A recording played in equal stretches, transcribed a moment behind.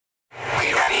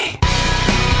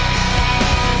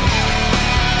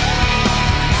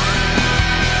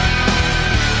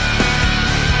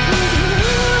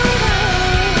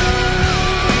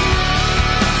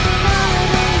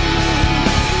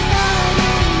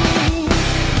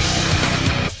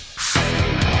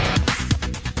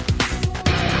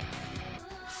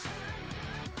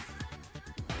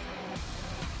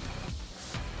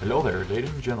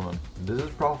ladies and gentlemen, this is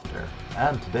Prophet here,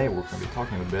 and today we're going to be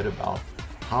talking a bit about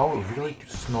how really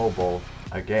to snowball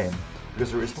a game,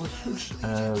 because there is a huge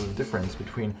difference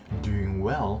between doing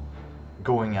well,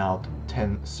 going out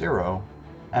 10-0,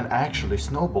 and actually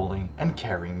snowballing and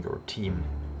carrying your team.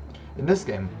 In this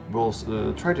game, we'll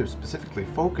try to specifically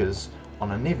focus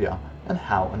on Anivia and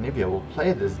how Anivia will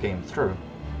play this game through.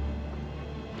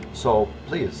 So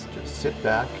please, just sit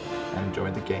back and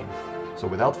enjoy the game. So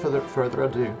without further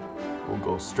ado, we'll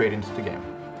go straight into the game.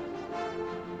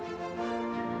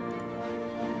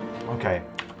 Okay,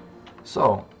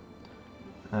 so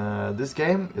this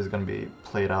game is going to be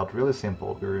played out really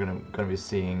simple. We're going to be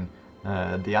seeing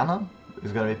Diana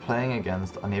is going to be playing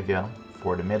against Anivia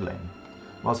for the mid lane.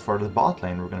 Whilst for the bot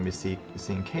lane, we're going to be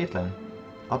seeing Caitlyn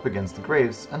up against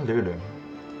Graves and Lulu.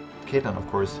 Caitlyn, of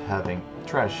course, having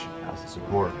Thresh as a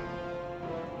support.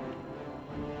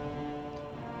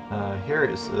 Here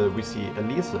we see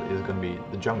Elise is going to be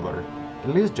the jungler.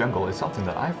 Elise's jungle is something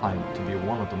that I find to be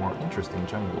one of the more interesting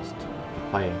jungles to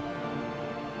play.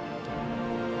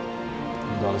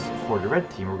 And thus, for the red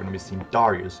team, we're going to be seeing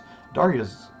Darius.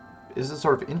 Darius is a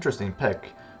sort of interesting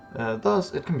pick.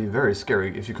 Thus, it can be very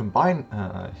scary if you combine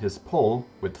his pull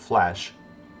with flash.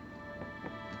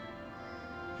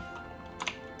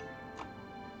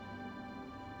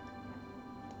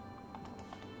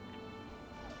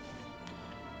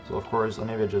 So of course,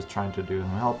 Anivia just trying to do some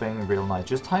helping, real nice.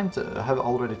 Just have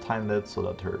already timed it so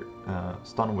that her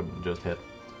stun wouldn't just hit.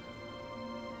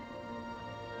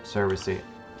 So here we see.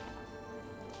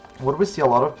 What we see a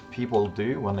lot of people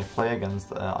do when they play against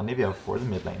Anivia for the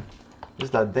mid lane is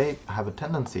that they have a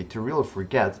tendency to really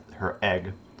forget her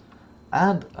egg.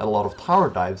 And a lot of tower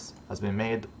dives has been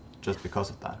made just because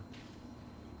of that.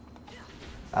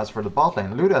 As for the bot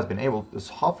lane, Lulu has been is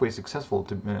halfway successful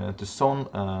to zone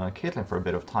Caitlyn for a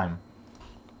bit of time.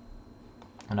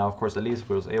 And now of course Elise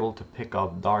was able to pick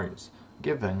up Darius,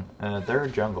 giving their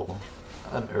jungle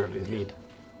an early lead.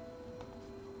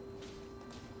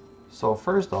 So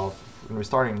first off, when we're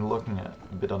starting looking at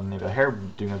a bit on Anivia here,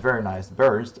 doing a very nice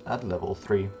burst at level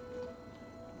 3.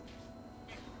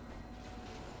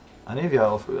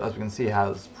 Anivia, as we can see,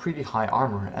 has pretty high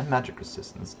armor and magic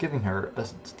resistance, giving her a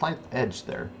slight edge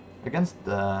there against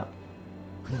Diana.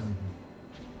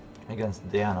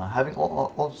 Having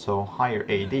also higher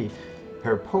AD,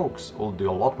 her pokes will do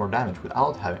a lot more damage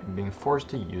without being forced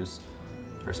to use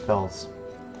her spells.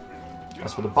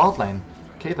 As for the bot lane,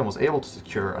 Caitlyn was able to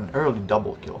secure an early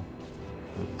double kill,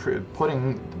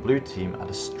 putting the blue team at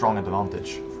a strong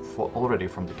advantage already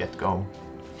from the get-go.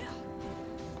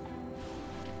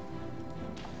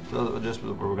 So just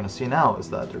what we're going to see now is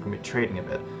that they're going to be trading a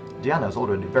bit. Diana is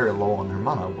already very low on her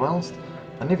mana, whilst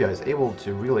Anivia is able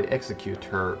to really execute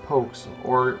her pokes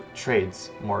or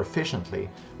trades more efficiently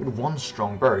with one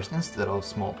strong burst instead of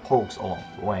small pokes along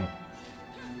the way.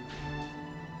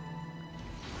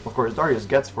 Of course, Darius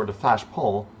gets for the flash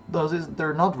pull, thus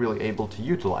they're not really able to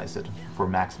utilize it for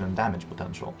maximum damage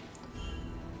potential.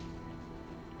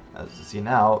 As you see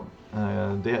now,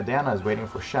 Diana is waiting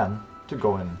for Shen to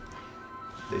go in.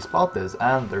 They spot this,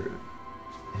 and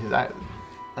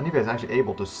Anivia is actually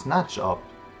able to snatch up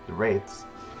the wraiths,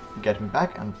 getting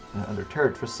back under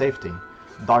turret for safety.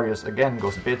 Darius again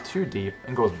goes a bit too deep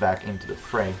and goes back into the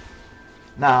fray.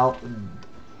 Now,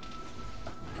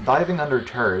 diving under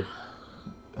turret,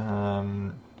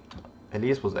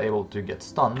 Elise was able to get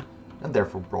stunned and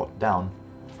therefore brought down.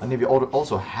 Anivia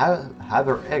also had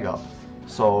her egg up,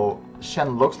 so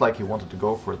Shen looks like he wanted to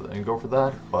go for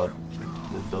that, but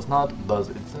it does not. Thus,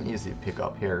 it's an easy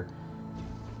pickup here.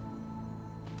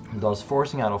 Thus,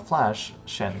 forcing out a flash,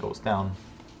 Shen goes down.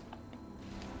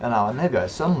 And now Anivia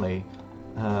is suddenly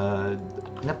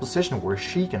in a position where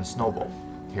she can snowball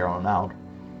here on out.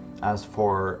 As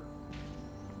for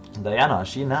Diana,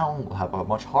 she now will have a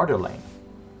much harder lane,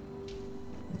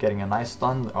 getting a nice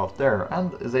stun out there,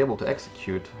 and is able to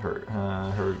execute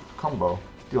her combo,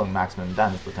 dealing maximum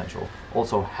damage potential.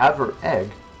 Also have her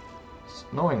egg,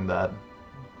 knowing that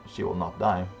she will not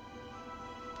die.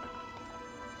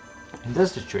 In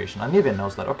this situation, Anivia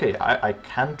knows that, okay, I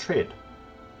can trade.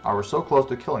 I was so close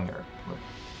to killing her. But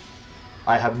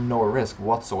I have no risk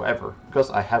whatsoever,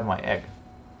 because I have my egg.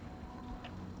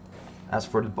 As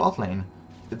for the bot lane,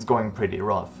 it's going pretty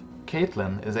rough.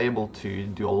 Caitlyn is able to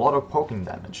do a lot of poking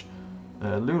damage.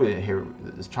 Lulu here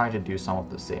is trying to do some of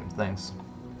the same things.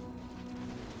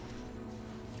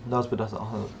 Thus, with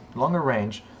a longer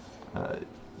range,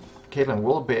 Caitlyn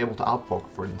will be able to outpoke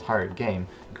for the entire game.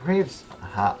 Graves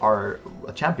are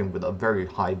a champion with a very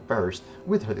high burst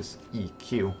with his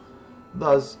EQ.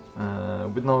 Thus,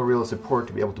 with no real support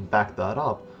to be able to back that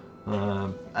up,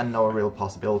 and no real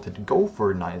possibility to go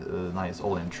for nice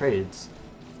all-in trades,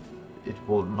 it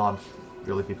will not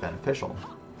really be beneficial,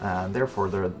 and therefore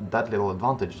that little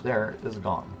advantage there is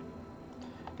gone.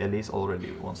 Elise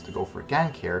already wants to go for a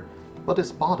gank here, but is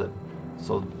spotted,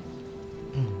 so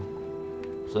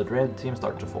the red team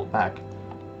starts to fall back.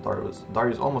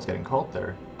 Darius almost getting caught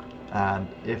there, and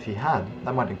if he had,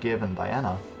 that might have given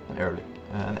Diana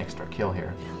an extra kill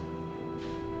here.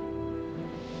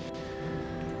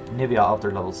 Anivia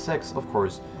after level 6, of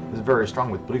course, is very strong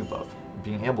with blue buff,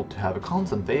 being able to have a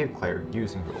constant wave clear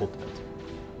using her ultimate.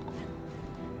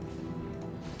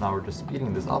 Now we're just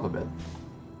speeding this up a bit.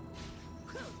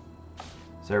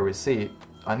 So here we see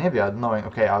Anivia knowing,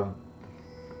 okay, I've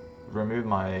removed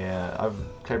I've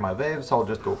cleared my wave, so I'll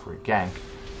just go for a gank.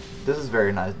 This is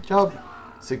very nice job,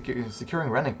 securing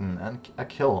Renekton and a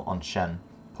kill on Shen,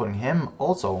 putting him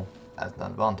also at an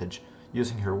advantage,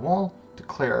 using her wall to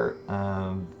clear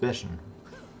vision.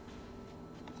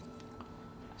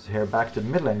 So here back to the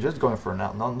mid lane, just going for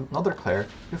another clear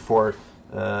before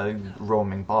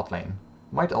roaming bot lane.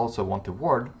 Might also want to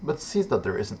ward, but sees that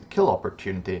there isn't a kill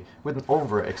opportunity with an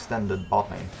overextended bot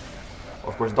lane.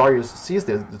 Of course, Darius sees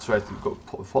this and tries to go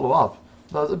follow up,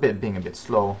 thus being a bit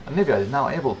slow. Anivia is now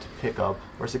able to pick up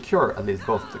or secure at least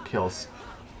both of the kills.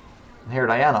 And here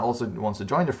Diana also wants to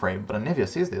join the fray, but Anivia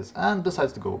sees this and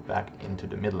decides to go back into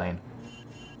the mid lane.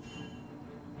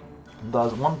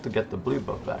 Does want to get the blue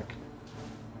buff back.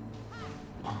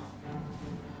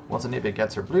 Once Anivia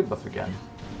gets her blue buff again,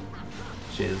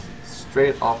 she is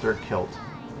straight after killed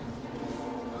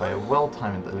by a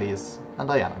well-timed Elise and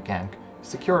Diana gank,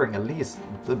 securing Elise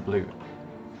the blue.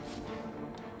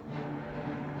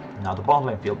 Now the bot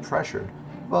lane feel pressured,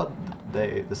 but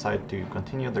they decide to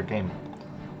continue their game.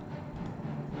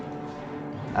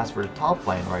 As for the top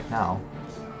lane right now,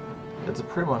 it's a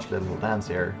pretty much little dance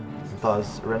here,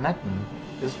 thus Renekton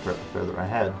is further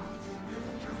ahead.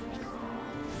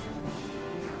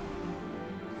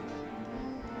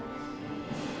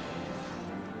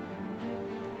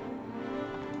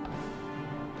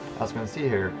 As you can see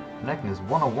here, Renekton is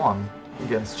 101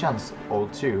 against Shen's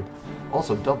 02,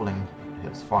 also doubling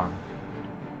his farm.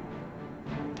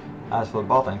 As for the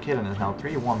bot lane, Caitlyn is now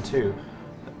 3-1-2,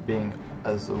 being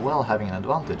as well having an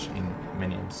advantage in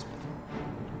minions.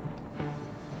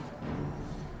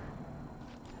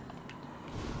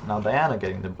 Now Diana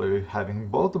getting the blue, having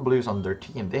both the blues on their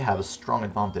team, they have a strong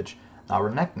advantage. Now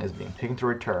Renekton is being picked to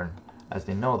return, as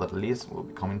they know that Elise will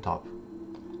be coming top.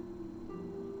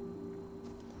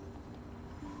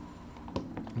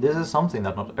 This is something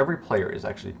that not every player is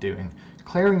actually doing.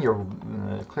 Clearing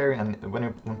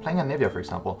when playing Anivia, for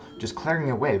example, just clearing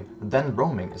your wave, then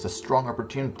roaming is a strong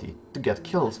opportunity to get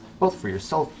kills, both for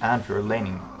yourself and for your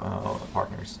laning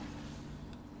partners.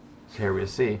 So here we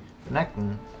see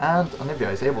Renekton and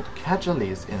Anivia is able to catch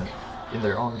Elise in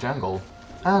their own jungle,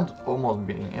 and almost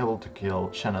being able to kill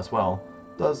Shen as well.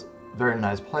 Thus, very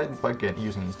nice play by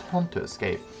using his taunt to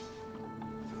escape.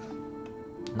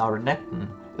 Now Renekton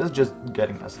is just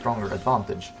getting a stronger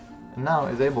advantage, and now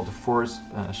is able to force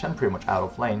Shen pretty much out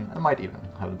of lane and might even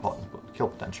have the kill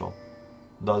potential.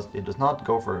 Thus, it does not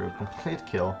go for a complete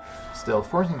kill, still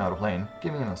forcing him out of lane,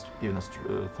 giving him even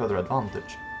a further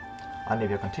advantage.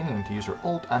 Anivia continuing to use her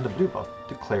ult and the blue buff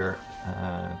to clear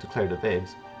the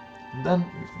waves, then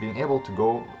being able to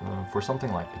go for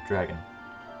something like a dragon.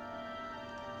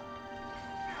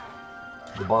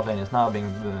 The bot lane is now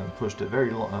being pushed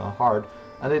very hard,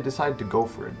 and they decide to go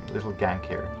for a little gank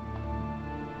here.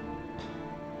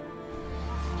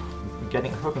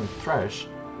 Getting hooking Thresh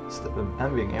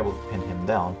and being able to pin him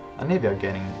down. Anivia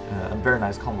getting a very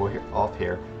nice combo off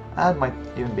here, and might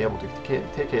even be able to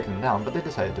take Caitlyn down, but they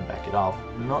decided to back it off.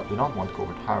 Do not want to go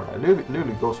over Tara.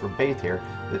 Lulu goes for bait here,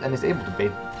 and is able to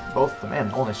bait both of them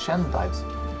in. Only Shen dives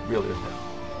really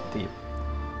deep,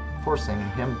 forcing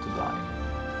him to die.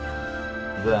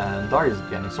 Then Darius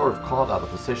again is sort of caught out of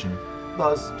position,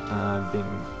 thus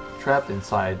being trapped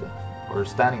inside, or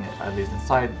standing at least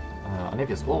inside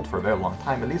Anivia's ult for a very long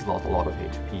time. At least lost a lot of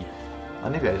HP.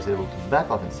 Anivia is able to back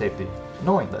off in safety,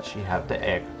 knowing that she had the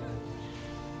egg.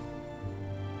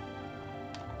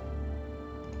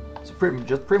 So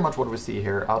pretty much what we see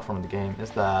here out from the game is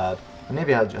that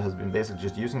Anivia has been basically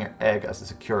just using her egg as a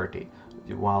security,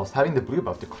 whilst having the blue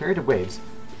buff to clear the waves,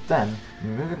 then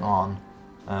moving on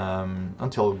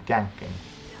until ganking,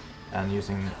 and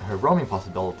using her roaming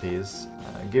possibilities,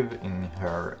 giving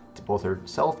her both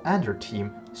herself and her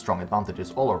team strong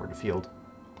advantages all over the field.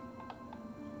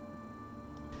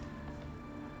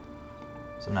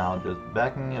 So now just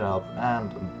backing it up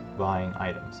and buying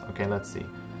items. Okay, let's see.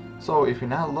 So if we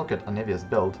now look at Anivia's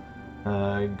build,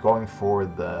 going for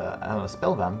the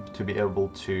spell vamp to be able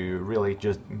to really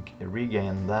just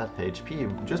regain that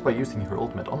HP just by using her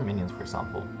ultimate on minions, for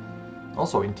example.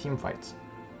 Also in team fights.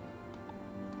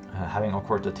 Having of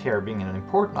course the tear being an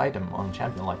important item on a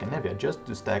champion like Anivia just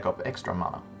to stack up extra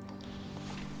mana.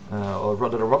 The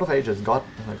Rod of Ages got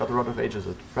the Rod of Ages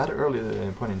at a rather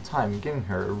early point in time, giving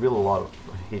her a real lot of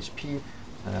HP,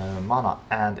 mana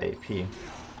and AP.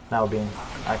 Now being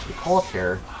actually caught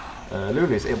here,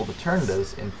 Lulu is able to turn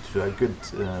this into a good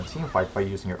team fight by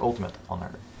using her ultimate on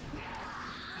her.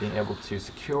 Being able to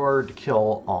secure the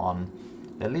kill on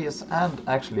Elise and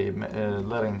actually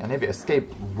letting Anivia escape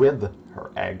with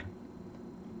her egg.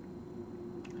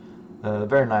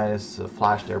 Very nice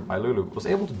flash there by Lulu. Was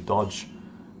able to dodge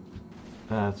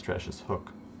Thresh's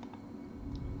hook.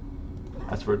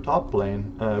 As for top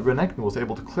lane, Renekton was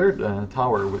able to clear the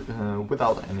tower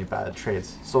without any bad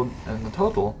trades. So in the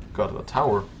total, got a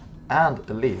tower and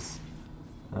Elise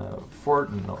for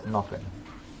nothing.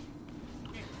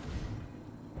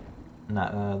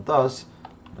 Thus,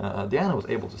 Diana was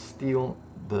able to steal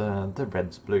the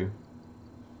red's blue.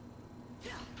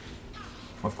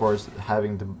 Of course,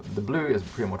 having the blue is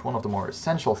pretty much one of the more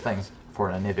essential things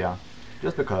for Anivia,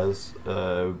 just because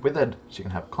with it she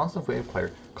can have constant wave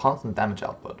clear, constant damage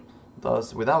output.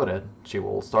 Thus, without it, she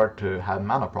will start to have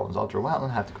mana problems after a while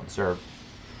and have to conserve.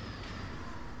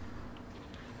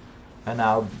 And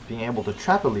now, being able to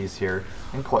trap Elise here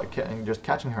and just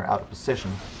catching her out of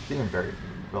position, being very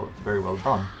well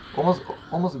done.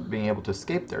 Almost being able to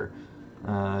escape there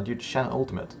due to Shen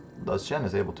ultimate. Thus, Shen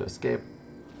is able to escape,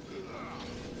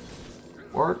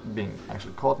 or being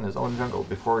actually caught in his own jungle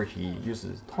before he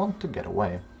uses his taunt to get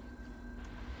away.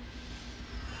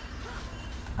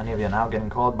 Anivia now getting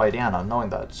caught by Diana, knowing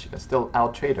that she can still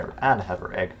out-trade her and have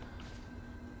her egg.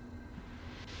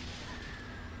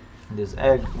 This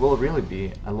egg will really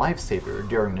be a lifesaver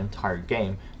during the entire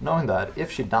game, knowing that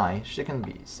if she dies, she can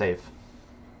be safe.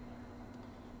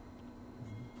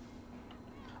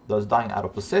 Thus, dying out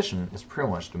of position is pretty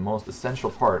much the most essential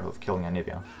part of killing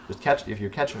Anivia. If you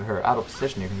catch her out of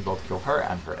position, you can both kill her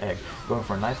and her egg. Going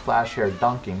for a nice flash here,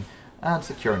 dunking, and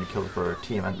securing the kill for her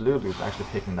team, and Lulu is actually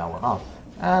picking that one up,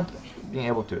 and being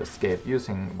able to escape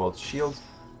using both shields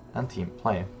and team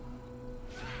play.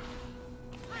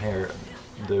 Here,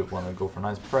 they want to go for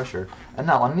nice pressure, and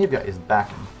now Anivia is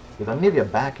backing. With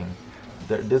Anivia backing,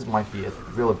 this might be a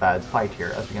really bad fight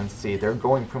here. As you can see, they're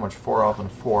going pretty much 4 off and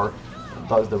 4,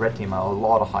 does the red team a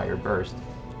lot of higher burst.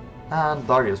 And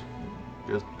Darius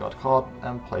just got caught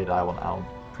and played that one out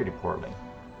pretty poorly.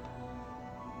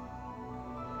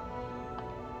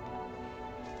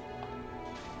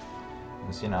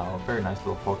 You see now, a very nice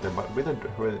little poke there, but withered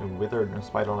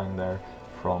spiderling there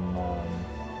from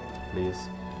Elise.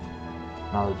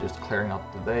 Now they're just clearing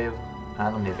up the wave,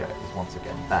 and Anivia is once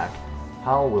again back.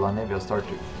 How will Anivia start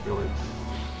to really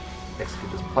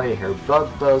execute this play here? Blood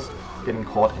does, getting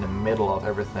caught in the middle of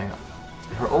everything.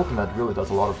 Her ultimate really does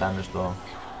a lot of damage though,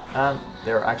 and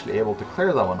they're actually able to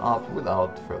clear that one up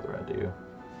without further ado.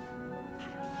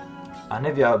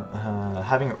 Anivia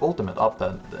having her ultimate up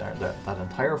that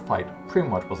entire fight pretty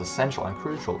much was essential and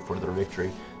crucial for their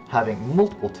victory, having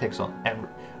multiple ticks on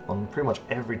pretty much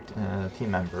every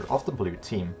team member of the blue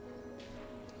team.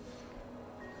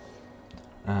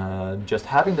 Just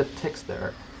having the ticks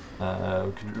there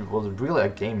was really a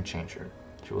game changer.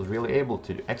 She was really able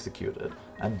to execute it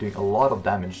and doing a lot of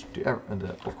damage to,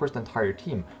 of course, the entire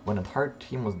team. When the entire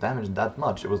team was damaged that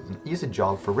much, it was an easy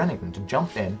job for Renekton to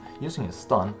jump in using his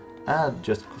stun and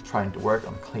just trying to work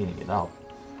on cleaning it up.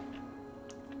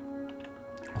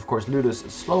 Of course, Lulu's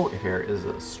slow here is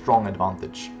a strong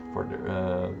advantage for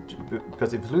the,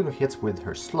 because if Lulu hits with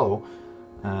her slow,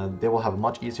 they will have a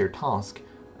much easier task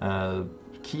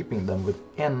keeping them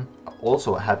within,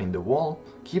 also having the wall,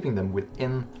 keeping them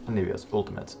within Anivia's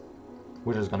ultimate,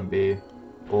 which is going to be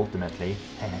ultimately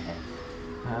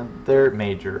their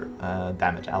major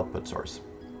damage output source.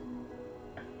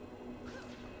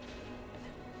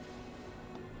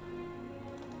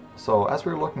 So as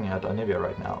we're looking at Anivia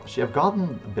right now, she have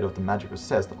gotten a bit of the magic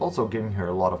resist, also giving her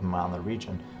a lot of mana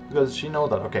regen, because she knows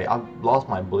that, okay, I've lost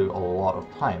my blue a lot of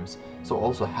times, so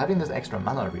also having this extra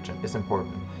mana regen is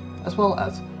important, as well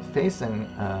as facing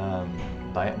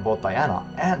both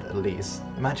Diana and Elise.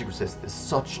 Magic resist is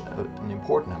such an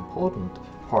important and potent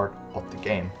part of the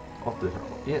game,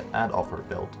 and of her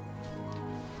build.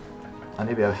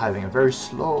 Anivia having a very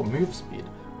slow move speed,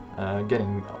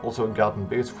 getting also gotten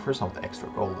boost for some of the extra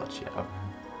gold that she have.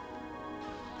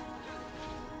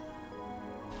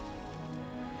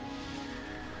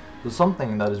 So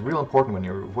something that is real important when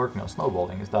you're working on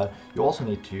snowballing is that you also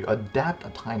need to adapt a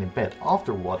tiny bit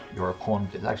after what your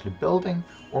opponent is actually building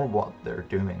or what they're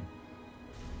doing.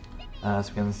 As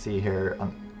we can see here,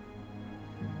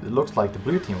 it looks like the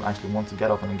blue team actually wants to get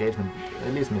off an engagement,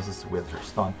 at least misses with her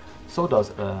stun. So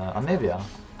does Anivia,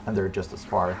 and they're just as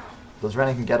far. Does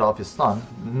Renekton get off his stun?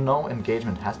 No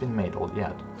engagement has been made all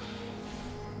yet.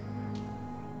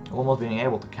 Almost being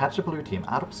able to catch the blue team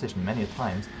out of position many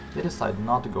times, they decide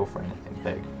not to go for anything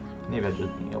big. Anivia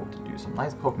just being able to do some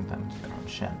nice poking attempts on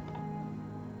Shen.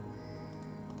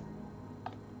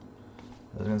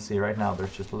 As you can see right now,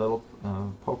 there's just a little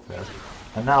poke fest.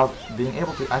 And now, being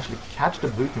able to actually catch the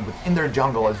blue team within their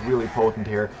jungle is really potent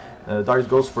here. Darius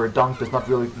goes for a dunk, does not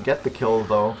really get the kill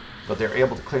though, but they're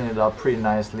able to clean it up pretty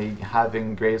nicely,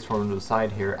 having Graves from the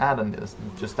side here, and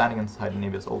just standing inside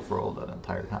Anivia's ult for all that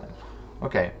entire time.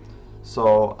 Okay,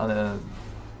 so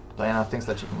Diana thinks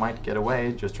that she might get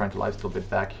away, just trying to lifesteal a bit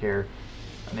back here.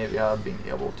 Anivia being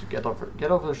able to get off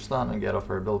her stun and get off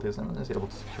her abilities, and is able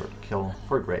to secure the kill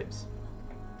for Graves.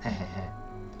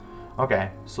 Okay,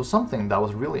 so something that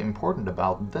was really important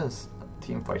about this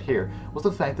team fight here was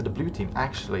the fact that the blue team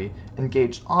actually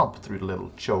engaged up through the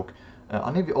little choke.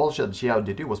 Anivia, all she had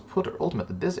to do was put her ultimate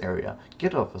in this area,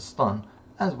 get off a stun,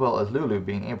 as well as Lulu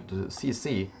being able to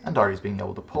CC and Darius being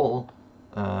able to pull,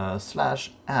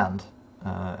 slash, and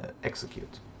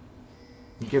execute,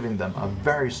 giving them a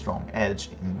very strong edge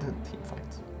in the team fight.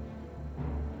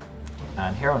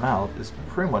 And here on out is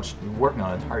pretty much working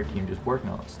on an entire team, just working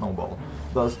on a snowball.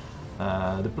 Thus,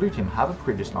 the blue team have a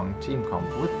pretty strong team comp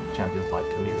with champions like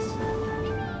Khalees.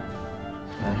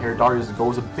 And here Darius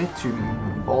goes a bit too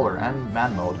baller and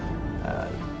man mode,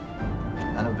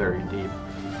 and a very deep.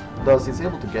 Thus he's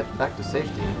able to get back to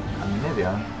safety, and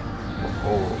Anivia,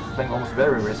 playing almost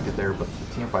very risky there, but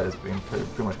the team fight is being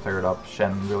pretty much cleared up.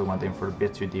 Shen really went in for a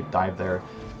bit too deep dive there.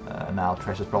 Now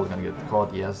Thresh is probably going to get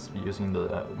caught, yes, using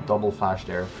the double flash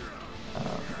there.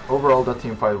 Overall, that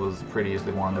team fight was pretty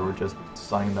easily won. They were just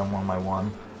stunning them one by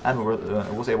one, and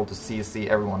was able to CC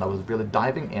everyone that was really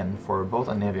diving in for both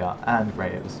Anivia and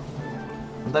Graves.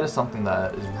 And that is something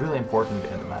that is really important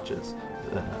in the matches.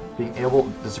 Being able,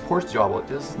 the support's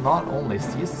job is not only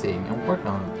CCing and working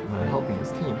on helping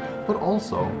his team, but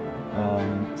also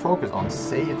focus on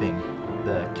saving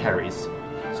the carries.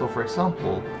 So for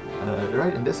example,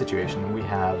 right in this situation we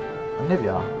have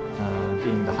Anivia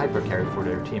being the hyper carry for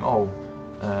their team.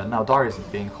 Now Darius is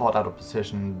being caught out of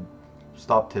position,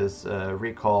 stopped his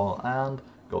recall and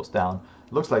goes down.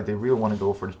 Looks like they really want to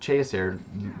go for the chase here.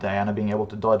 Diana being able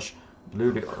to dodge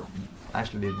Lulu,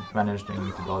 actually managed to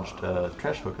dodge the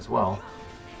Thresh hook as well.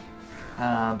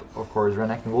 And of course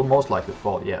Renekton will most likely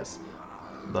fall, yes.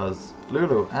 Thus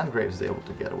Lulu and Graves is able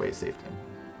to get away safely.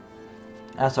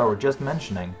 As I was just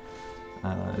mentioning,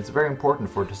 it's very important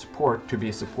for the support to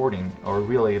be supporting, or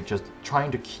really just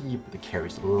trying to keep the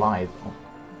carries alive,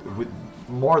 with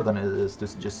more than it is to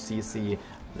just CC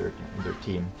their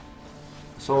team.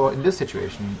 So in this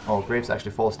situation, Graves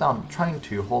actually falls down, trying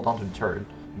to hold on to the turret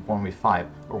 1v5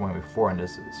 or 1v4 in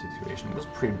this situation. It was a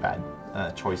pretty bad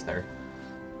choice there.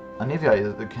 Anivia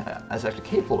is actually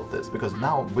capable of this, because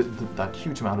now with that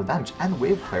huge amount of damage and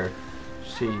wave clear,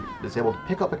 she is able to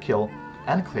pick up a kill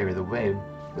and clear the wave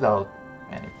without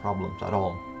any problems at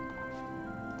all.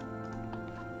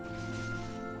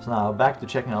 So now back to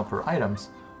checking out her items.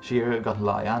 She got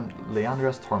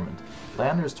Leandra's Torment.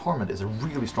 Leandra's Torment is a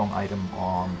really strong item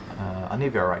on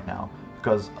Anivia right now,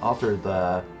 because after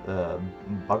the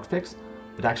bug fix,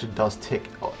 it actually does tick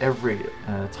every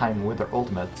time with her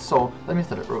ultimate. So that means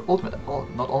that her ultimate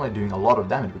not only doing a lot of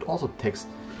damage, but also ticks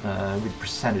with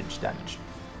percentage damage.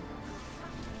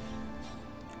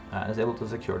 And is able to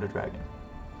secure the dragon.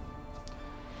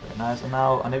 Very nice, and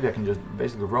now Anivia can just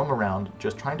basically roam around,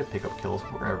 just trying to pick up kills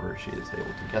wherever she is able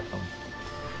to get them.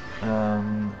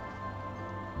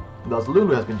 Thus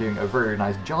Lulu has been doing a very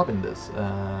nice job in this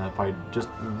fight, just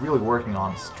really working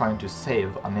on trying to save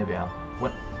Anivia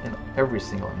in every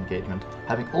single engagement,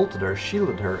 having ulted her,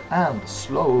 shielded her, and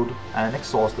slowed and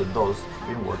exhausted those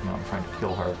who've been working on trying to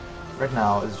kill her. Right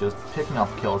now is just picking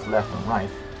up kills left and right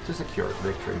to secure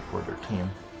victory for their team.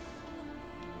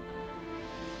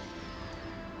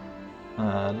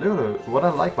 Lulu, what I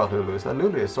like about Lulu is that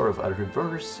Lulu is sort of a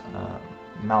reverse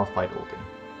Malphite ulti.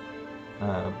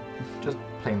 Just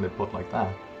plainly put like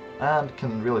that, and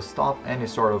can really stop any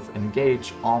sort of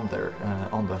engage on their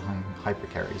on the hyper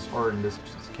carries, or in this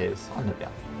case, Anivia.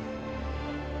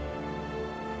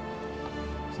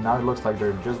 So now it looks like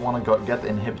they just want to get the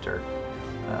inhibitor,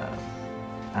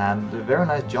 and a very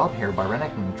nice job here by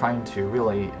Renekton trying to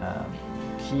really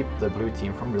keep the blue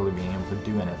team from really being able to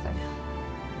do anything.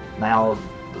 Now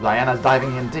Diana's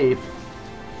diving in deep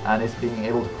and is being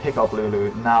able to pick up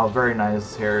Lulu. Now very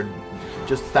nice here,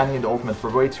 just standing in the ultimate for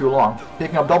way too long,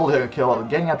 picking up double kill,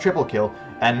 getting a triple kill,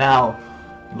 and now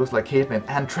it looks like Caitlyn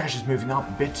and Thresh is moving up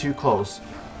a bit too close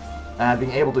and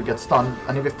being able to get stunned.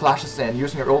 Anivia flashes in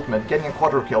using her ultimate, getting a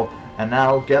quadra kill, and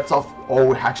now gets off.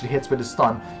 Oh, actually hits with the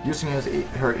stun, using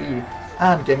her E,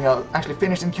 and getting actually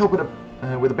finished and killed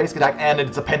with a basic attack, and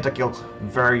it's a pentakill.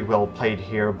 Very well played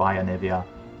here by Anivia,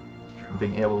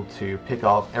 being able to pick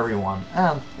off everyone,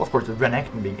 and of course the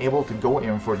Renekton being able to go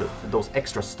in for those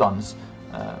extra stuns,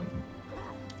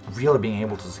 really being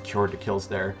able to secure the kills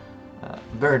there.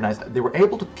 Very nice. They were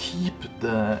able to keep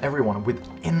everyone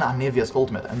within Anivia's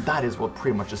ultimate, and that is what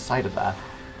pretty much decided that.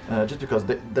 Just because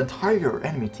the entire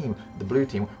enemy team, the blue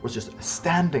team, was just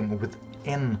standing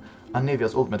within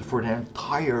Anivia's ultimate for their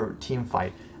entire team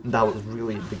fight. And that was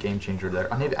really the game changer there.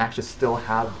 Anivia actually still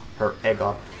had her egg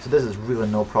up, so this is really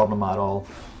no problem at all,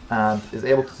 and is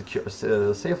able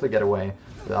to safely get away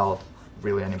without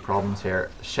really any problems here.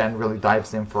 Shen really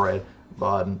dives in for it,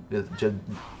 but just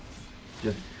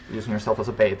using herself as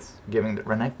a bait, giving the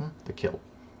Renekton the kill.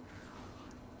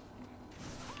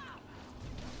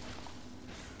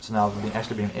 So now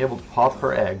actually being able to pop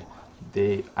her egg,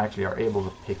 they actually are able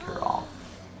to pick her off.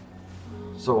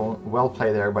 So well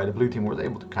played there by the blue team, was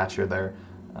able to catch her there.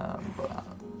 But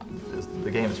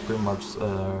the game is pretty much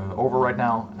over right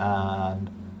now, and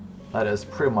that is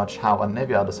pretty much how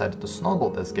Anivia decided to snowball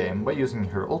this game by using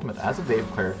her ultimate as a wave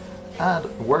clear and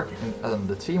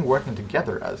the team working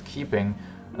together as keeping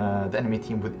the enemy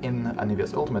team within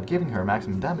Anivia's ultimate, giving her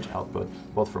maximum damage output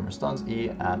both from her stuns, E,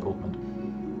 and ultimate.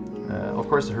 Of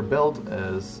course, her build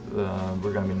is,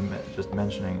 we're going to be just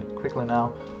mentioning it quickly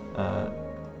now,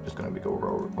 just going to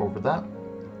go over that.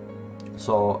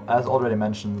 So, as already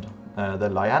mentioned, the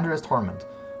Liandry's Torment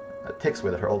ticks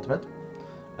with her ultimate,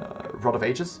 Rod of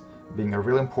Ages being a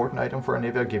really important item for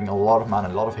Anivia, giving a lot of mana,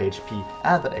 a lot of HP,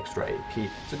 and that extra AP.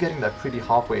 So getting that pretty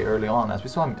halfway early on, as we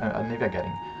saw Anivia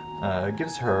getting,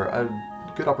 gives her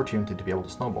a good opportunity to be able to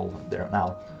snowball there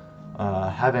now.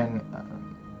 Having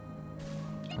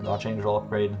Dodge Angel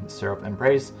upgrade, Syrup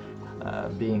Embrace,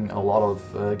 being a lot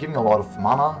of giving a lot of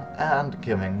mana and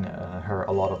giving her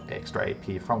a lot of extra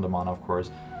AP from the mana, of course,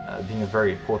 being a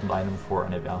very important item for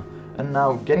Anivia. And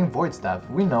now getting Void Staff,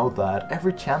 we know that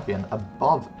every champion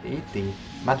above 80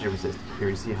 magic resist, here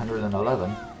you see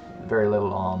 111, very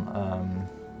little on,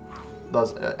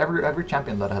 does every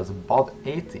champion that has above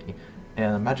 80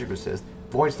 in magic resist,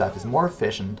 Void Staff is more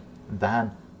efficient than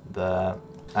the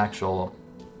actual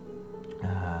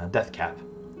death cap.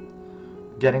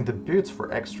 Getting the boots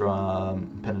for extra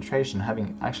penetration,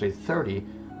 having actually 30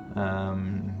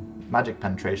 magic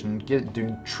penetration,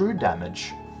 doing true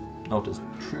damage. Notice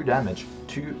true damage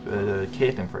to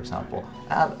Caitlyn, for example,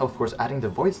 and of course adding the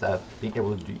Void Staff, being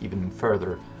able to do even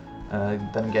further.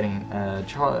 Then getting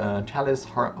Chalice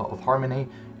of Harmony,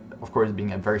 of course,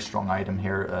 being a very strong item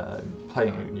here,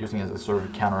 using as a sort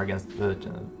of counter against,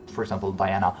 for example,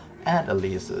 Diana and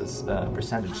Elise's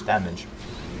percentage damage.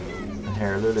 And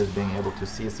here Lulu is being able to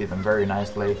CC them very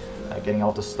nicely, getting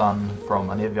out the stun from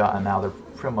Anivia, and now they're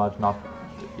pretty much not,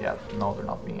 no, they're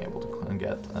not being able to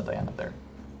get Diana there.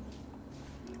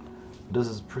 This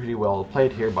is pretty well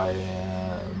played here by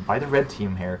the red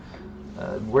team here,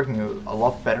 working a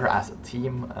lot better as a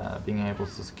team, being able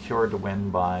to secure the win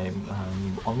by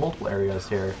on multiple areas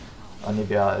here.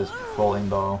 Anivia is falling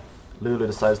though. Lulu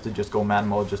decides to just go man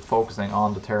mode, just focusing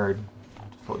on the turret,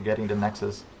 getting the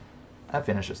Nexus, and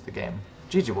finishes the game.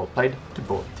 GG well played to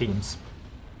both teams.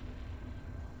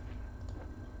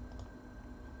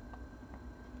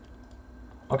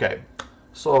 Okay.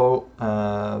 So,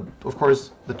 of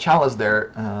course, the Chalice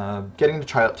there, getting the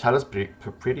Chalice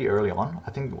pretty early on,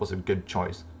 I think it was a good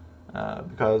choice,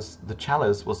 because the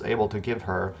Chalice was able to give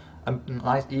her a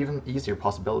nice, even easier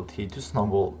possibility to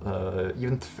snowball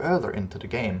even further into the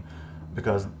game,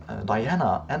 because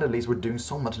Diana and Elise were doing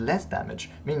so much less damage,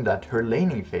 meaning that her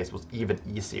laning phase was even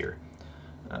easier.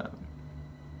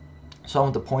 Some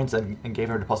of the points that gave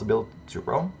her the possibility to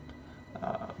roam,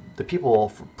 the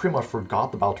people pretty much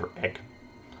forgot about her egg.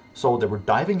 So they were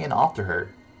diving in after her,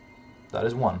 that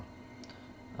is one.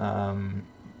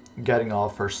 Getting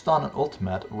off her stun and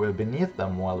ultimate were beneath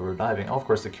them while they were diving, of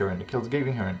course securing the kills,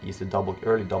 giving her an easy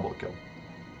early double kill.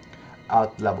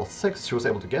 At level 6 she was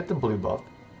able to get the blue buff,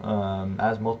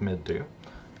 as most mid do,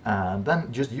 and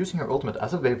then just using her ultimate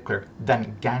as a wave clear,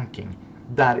 then ganking.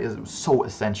 That is so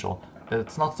essential.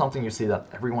 It's not something you see that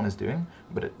everyone is doing,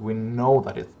 but we know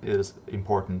that it is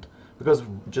important, because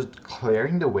just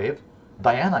clearing the wave,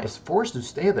 Diana is forced to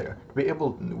stay there to be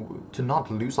able to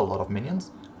not lose a lot of minions,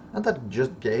 and that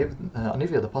just gave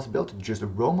Anivia the possibility to just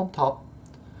roam up top,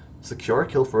 secure a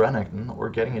kill for Renekton, or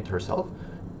getting it herself,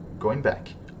 going back,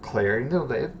 clearing the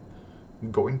wave,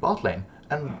 going bot lane.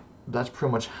 And that's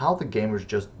pretty much how the game was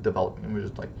just developing. It was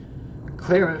just like,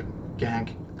 clear,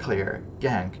 gank, clear,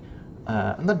 gank.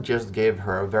 And that just gave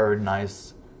her a very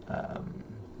nice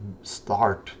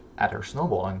start at her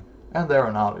snowballing. And there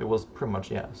on out, it was pretty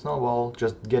much, yeah, snowball,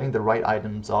 just getting the right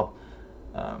items up.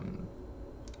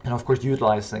 And of course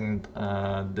utilizing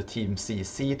the team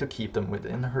CC to keep them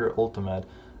within her ultimate,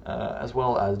 as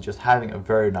well as just having a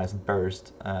very nice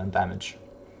burst and damage.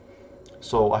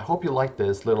 So I hope you liked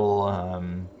this little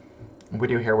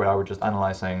video here where I was just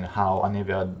analyzing how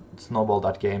Anivia snowballed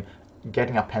that game,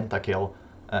 getting a pentakill,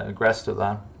 congrats to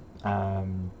that,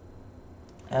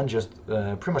 and just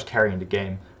pretty much carrying the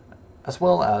game. As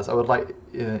well as, I would like,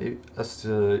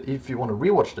 if you want to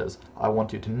rewatch this, I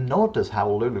want you to notice how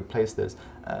Lulu plays this,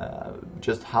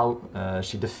 just how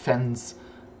she defends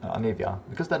Anivia,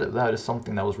 because that is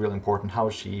something that was really important, how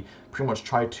she pretty much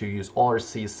tried to use all her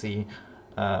CC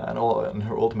and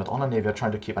her ultimate on Anivia,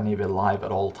 trying to keep Anivia alive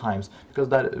at all times,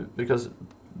 because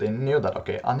they knew that,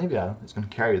 okay, Anivia is going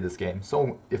to carry this game,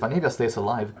 so if Anivia stays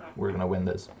alive, we're going to win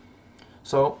this.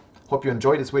 So, hope you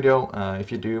enjoyed this video.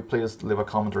 If you do, please leave a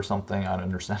comment or something. I don't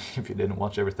understand if you didn't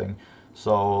watch everything.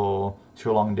 So,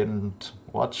 too long didn't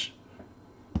watch.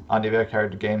 Anivia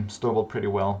carried the game, snowballed pretty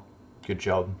well. Good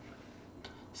job.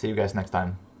 See you guys next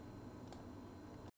time.